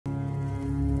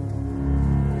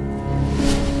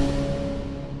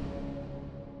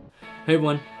Hey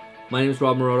everyone, my name is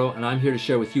Rob Moroto and I'm here to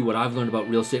share with you what I've learned about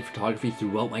real estate photography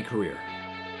throughout my career.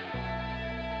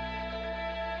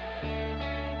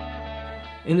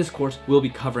 In this course, we'll be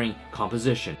covering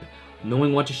composition,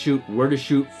 knowing what to shoot, where to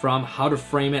shoot from, how to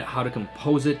frame it, how to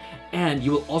compose it, and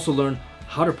you will also learn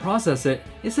how to process it,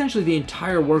 essentially the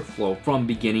entire workflow from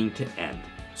beginning to end.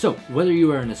 So whether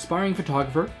you are an aspiring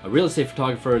photographer, a real estate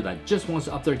photographer that just wants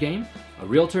to up their game, a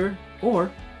realtor,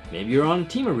 or maybe you're on a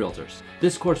team of realtors,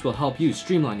 this course will help you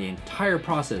streamline the entire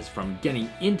process from getting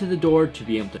into the door to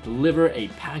be able to deliver a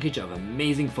package of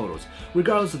amazing photos.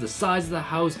 Regardless of the size of the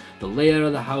house, the layout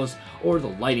of the house, or the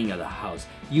lighting of the house,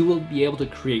 you will be able to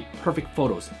create perfect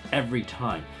photos every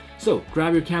time. So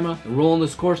grab your camera, enroll in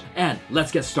this course, and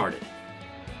let's get started.